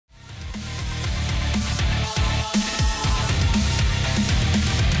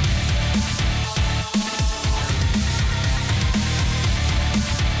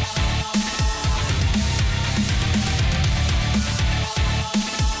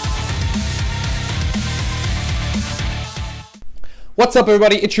What's up,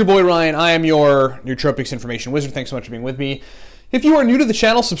 everybody? It's your boy Ryan. I am your Nootropics Information Wizard. Thanks so much for being with me. If you are new to the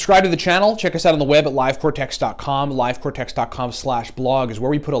channel, subscribe to the channel. Check us out on the web at livecortex.com. Livecortex.com/blog is where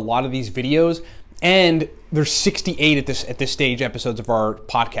we put a lot of these videos. And there's 68 at this stage episodes of our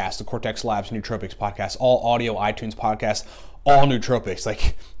podcast, the Cortex Labs Nootropics podcast, all audio iTunes podcasts, all nootropics.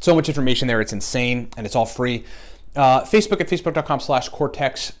 Like, so much information there, it's insane, and it's all free. Facebook at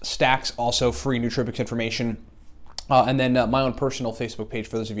facebook.com/cortexstacks, also free nootropics information. And then my own personal Facebook page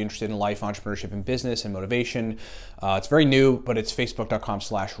for those of you interested in life, entrepreneurship, and business and motivation. It's very new, but it's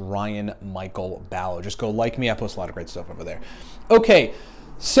facebook.com/Ryan Michael Ballo. Just go like me. I post a lot of great stuff over there. Okay,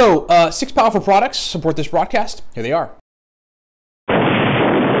 so 6 powerful products support this broadcast. Here they are.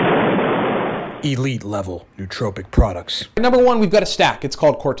 Elite level nootropic products. Number one, we've got a stack. It's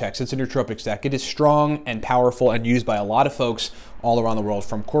called Cortex. It's a nootropic stack. It is strong and powerful and used by a lot of folks all around the world,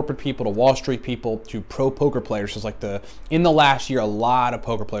 from corporate people to Wall Street people to pro poker players. It's like in the last year, a lot of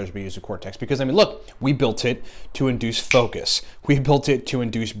poker players have been using Cortex because, I mean, look, we built it to induce focus. We built it to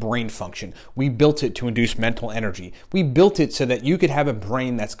induce brain function. We built it to induce mental energy. We built it so that you could have a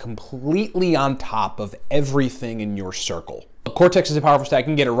brain that's completely on top of everything in your circle. Cortex is a powerful stack. You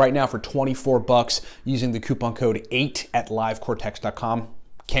can get it right now for 24 bucks using the coupon code 8 at livecortex.com.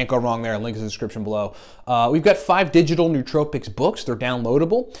 Can't go wrong there. Link in the description below. We've got 5 digital nootropics books. They're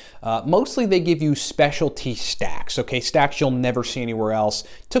downloadable. Mostly they give you specialty stacks, okay? Stacks you'll never see anywhere else.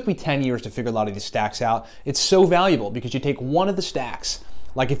 It took me 10 years to figure a lot of these stacks out. It's so valuable because you take one of the stacks,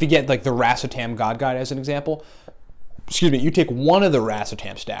 like if you get like the Racetam God Guide as an example, excuse me, you take one of the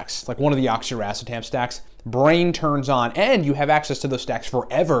Racetam stacks, like one of the oxyracetam stacks, brain turns on, and you have access to those stacks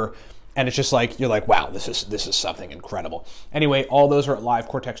forever. And it's just like, you're like, wow, this is something incredible. Anyway, all those are at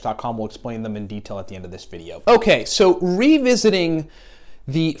livecortex.com. We'll explain them in detail at the end of this video. Okay, so revisiting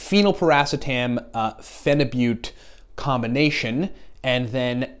the phenylpiracetam Phenibut combination, and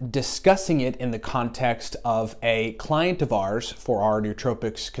then discussing it in the context of a client of ours for our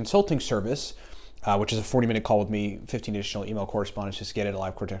nootropics consulting service, which is a 40-minute call with me, 15 additional email correspondence. Just get it at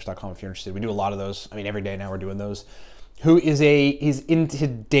livecortex.com if you're interested. We do a lot of those. I mean, every day now we're doing those. Who is into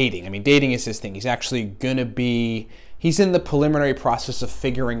dating. I mean, dating is his thing. He's actually gonna be, he's in the preliminary process of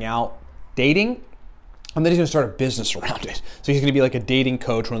figuring out dating, and then he's gonna start a business around it. So he's gonna be like a dating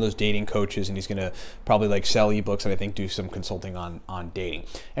coach, one of those dating coaches, and he's gonna probably like sell ebooks and I think do some consulting on dating.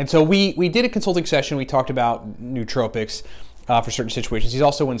 And so we did a consulting session. We talked about nootropics for certain situations. He's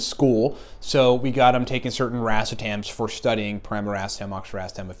also in school, so we got him taking certain racetams for studying, pramiracetam,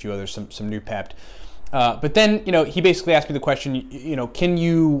 oxyracetam, a few others, some Noopept. But then, you know, he basically asked me the question, you know, can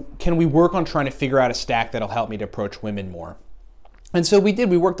we work on trying to figure out a stack that'll help me to approach women more? And so we did.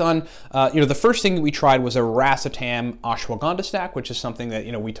 We worked on, you know, the first thing that we tried was a Racetam ashwagandha stack, which is something that,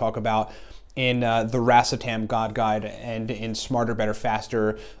 you know, we talk about in the Racetam God Guide and in Smarter, Better,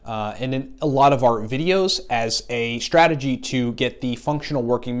 Faster, and in a lot of our videos as a strategy to get the functional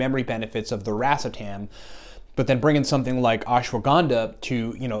working memory benefits of the Racetam, but then bring in something like ashwagandha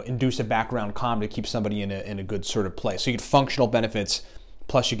to, you know, induce a background calm to keep somebody in a good sort of place. So you get functional benefits,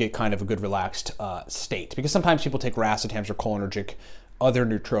 plus you get kind of a good relaxed state. Because sometimes people take racetams or cholinergic, other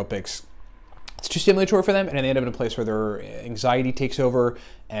nootropics. It's too stimulatory for them, and they end up in a place where their anxiety takes over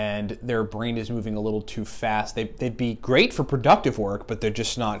and their brain is moving a little too fast. They'd be great for productive work, but they're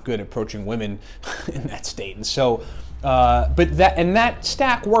just not good at approaching women in that state. And so, but that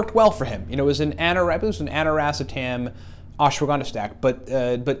stack worked well for him. You know, it was an aniracetam ashwagandha stack,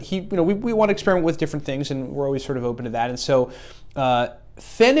 but he, you know, we want to experiment with different things, and we're always sort of open to that. And so,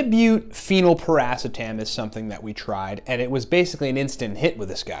 Phenibut Phenylpiracetam is something that we tried, and it was basically an instant hit with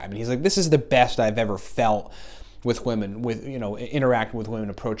this guy. I mean, he's like, this is the best I've ever felt with women, with, you know, interacting with women,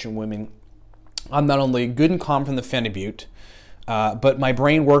 approaching women. I'm not only good and calm from the Phenibut, but my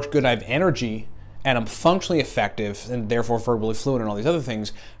brain works good. I have energy, and I'm functionally effective, and therefore verbally fluent, and all these other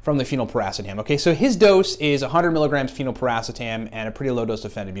things from the phenylpiracetam. Okay, so his dose is 100 milligrams phenylpiracetam and a pretty low dose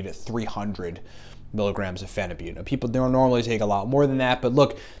of Phenibut at 300 milligrams of Phenibut. Now, people don't normally take a lot more than that, but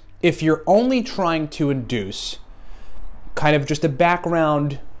look, if you're only trying to induce kind of just a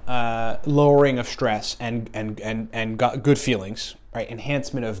background lowering of stress and good feelings, right,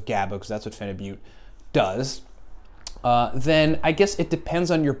 enhancement of GABA, because that's what Phenibut does, then I guess it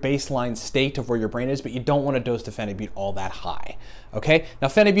depends on your baseline state of where your brain is, but you don't want to dose the Phenibut all that high, okay? Now,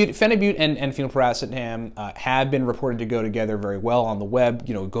 Phenibut and phenylpiracetam have been reported to go together very well on the web.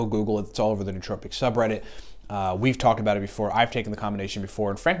 You know, go Google it. It's all over the nootropics subreddit. We've talked about it before. I've taken the combination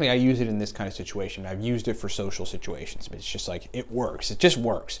before, and frankly, I use it in this kind of situation. I've used it for social situations. It's just like, it works. It just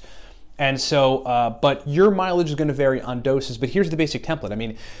works. And so, but your mileage is going to vary on doses, but here's the basic template. I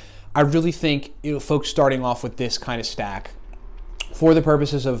mean, I really think, you know, folks starting off with this kind of stack for the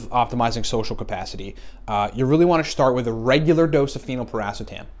purposes of optimizing social capacity, you really want to start with a regular dose of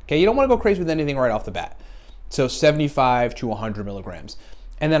phenylpiracetam. Okay, you don't want to go crazy with anything right off the bat. So 75 to 100 milligrams.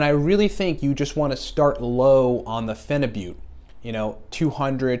 And then I really think you just want to start low on the Phenibut,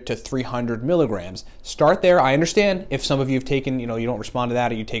 200 to 300 milligrams. Start there. I understand if some of you have taken, you don't respond to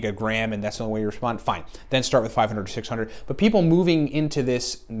that, or you take a gram and that's the only way you respond, fine. Then start with 500 to 600. But people moving into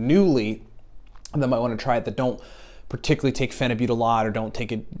this newly that might want to try it, that don't particularly take Phenibut a lot or don't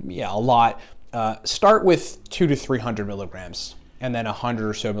take it a lot, start with 200 to 300 milligrams and then 100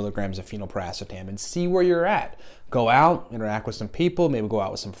 or so milligrams of phenylpiracetam and see where you're at. Go out, interact with some people, maybe go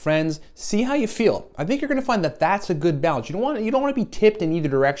out with some friends, see how you feel. I think you're going to find that that's a good balance. You don't want to be tipped in either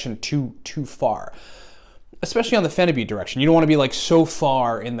direction too far, especially on the Phenibut direction. You don't want to be like so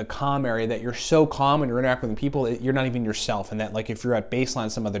far in the calm area that you're so calm and you're interacting with people, you're not even yourself. And that, like, if you're at baseline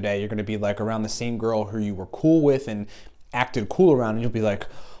some other day, you're going to be like around the same girl who you were cool with and acted cool around, and you'll be like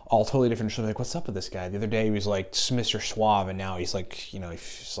all totally different. She'll be like, what's up with this guy? The other day he was like Mr. Suave, and now he's like,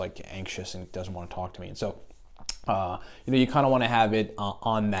 he's like anxious and doesn't want to talk to me. And so, you kind of want to have it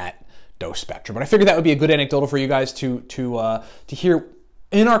on that dose spectrum. But I figured that would be a good anecdotal for you guys to hear.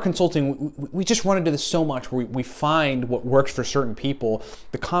 In our consulting, we just run into this so much where we find what works for certain people,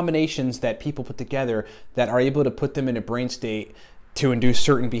 the combinations that people put together that are able to put them in a brain state to induce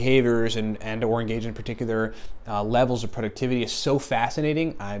certain behaviors and or engage in particular levels of productivity is so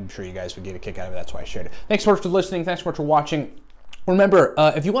fascinating. I'm sure you guys would get a kick out of it. That's why I shared it. Thanks so much for listening. Thanks so much for watching. Remember,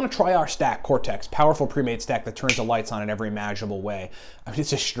 if you want to try our stack, Cortex, powerful pre-made stack that turns the lights on in every imaginable way. I mean,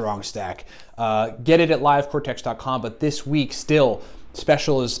 it's a strong stack. Get it at livecortex.com, but this week still,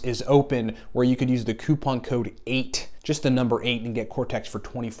 special is open where you could use the coupon code 8, just the number 8, and get Cortex for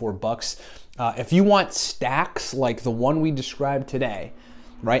 24 bucks. If you want stacks like the one we described today,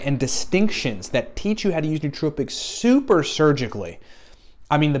 right, and distinctions that teach you how to use nootropics super surgically,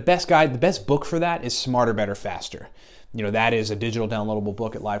 I mean, the best guide, the best book for that is Smarter, Better, Faster. That is a digital downloadable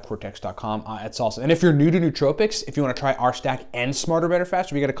book at livecortex.com. It's also, and if you're new to nootropics, if you want to try our stack and Smarter, Better,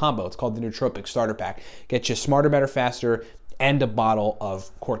 Faster, we got a combo. It's called the Nootropics Starter Pack. Get you Smarter, Better, Faster and a bottle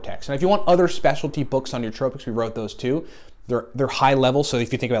of Cortex. And if you want other specialty books on nootropics, we wrote those too. They're high level, so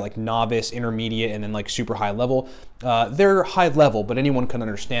if you think about like novice, intermediate, and then like super high level, they're high level, but anyone can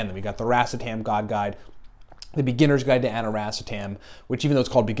understand them. We got the Racetam God Guide, the Beginner's Guide to Aniracetam, which even though it's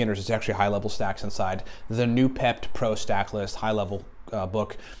called Beginners, it's actually high-level stacks inside. The Noopept Pro Stack List, high-level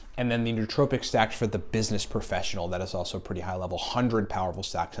book. And then the Nootropic Stacks for the Business Professional. That is also pretty high-level, 100 powerful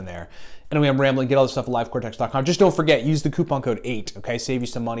stacks in there. Anyway, I'm rambling. Get all this stuff at livecortex.com. Just don't forget, use the coupon code 8, okay? Save you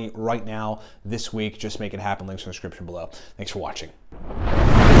some money right now, this week. Just make it happen. Links in the description below. Thanks for watching.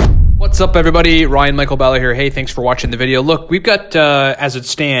 What's up, everybody? Ryan Michael Balla here. Hey, thanks for watching the video. Look, we've got, as it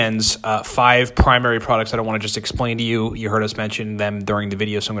stands, 5 primary products that I want to just explain to you. You heard us mention them during the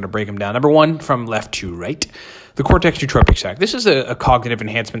video, so I'm going to break them down. Number 1, from left to right, the Cortex Nootropic Stack. This is a cognitive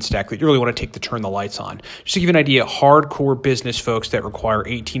enhancement stack that you really want to take to turn the lights on. Just to give you an idea, hardcore business folks that require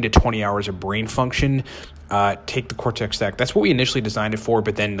 18 to 20 hours of brain function, take the Cortex stack. That's what we initially designed it for,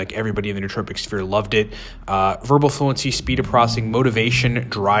 but then like everybody in the nootropic sphere loved it. Verbal fluency, speed of processing, motivation,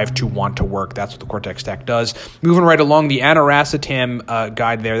 drive to want to work. That's what the Cortex stack does. Moving right along, the Aniracetam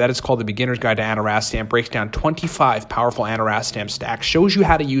guide there, that is called the Beginner's Guide to Aniracetam, breaks down 25 powerful Aniracetam stacks, shows you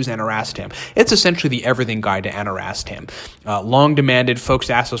how to use Aniracetam. It's essentially the everything guide to Aniracetam. Long demanded, folks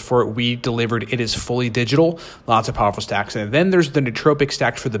asked us for it, we delivered. It is fully digital, lots of powerful stacks. And then there's the Nootropic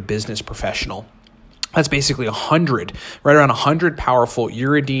Stacks for the Business Professional. That's basically 100, right around 100 powerful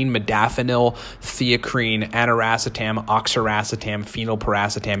uridine, modafinil, theacrine, aniracetam, oxiracetam,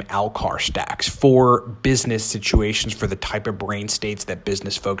 phenylpiracetam, alcar stacks for business situations, for the type of brain states that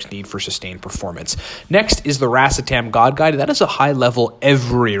business folks need for sustained performance. Next is the Racetam God Guide. That is a high-level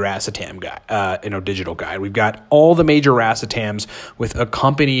every Racetam guide, digital guide. We've got all the major Racetams with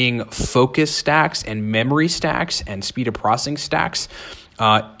accompanying focus stacks and memory stacks and speed of processing stacks.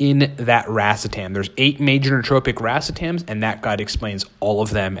 In that Racetam. There's 8 major nootropic Racetams, and that guide explains all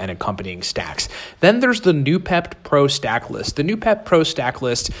of them and accompanying stacks. Then there's the Noopept Pro Stack List. The Noopept Pro Stack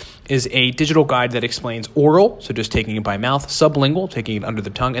List is a digital guide that explains oral, so just taking it by mouth, sublingual, taking it under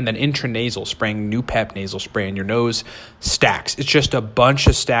the tongue, and then intranasal, spraying Noopept nasal spray in your nose, stacks. It's just a bunch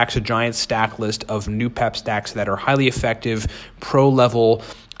of stacks, a giant stack list of Noopept stacks that are highly effective, pro-level,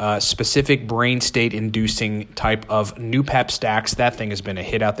 specific brain state inducing type of new pep stacks. That thing has been a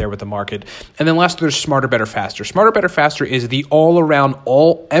hit out there with the market. And then last, there's Smarter, Better, Faster. Smarter, Better, Faster is the all-around,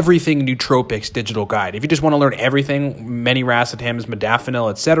 everything nootropics digital guide. If you just want to learn everything, many racetams,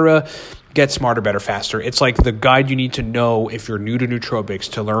 modafinil, etc., get Smarter, Better, Faster. It's like the guide you need to know if you're new to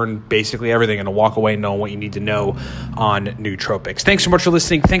nootropics to learn basically everything and to walk away knowing what you need to know on nootropics. Thanks so much for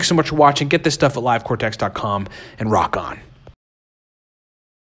listening. Thanks so much for watching. Get this stuff at livecortex.com and rock on.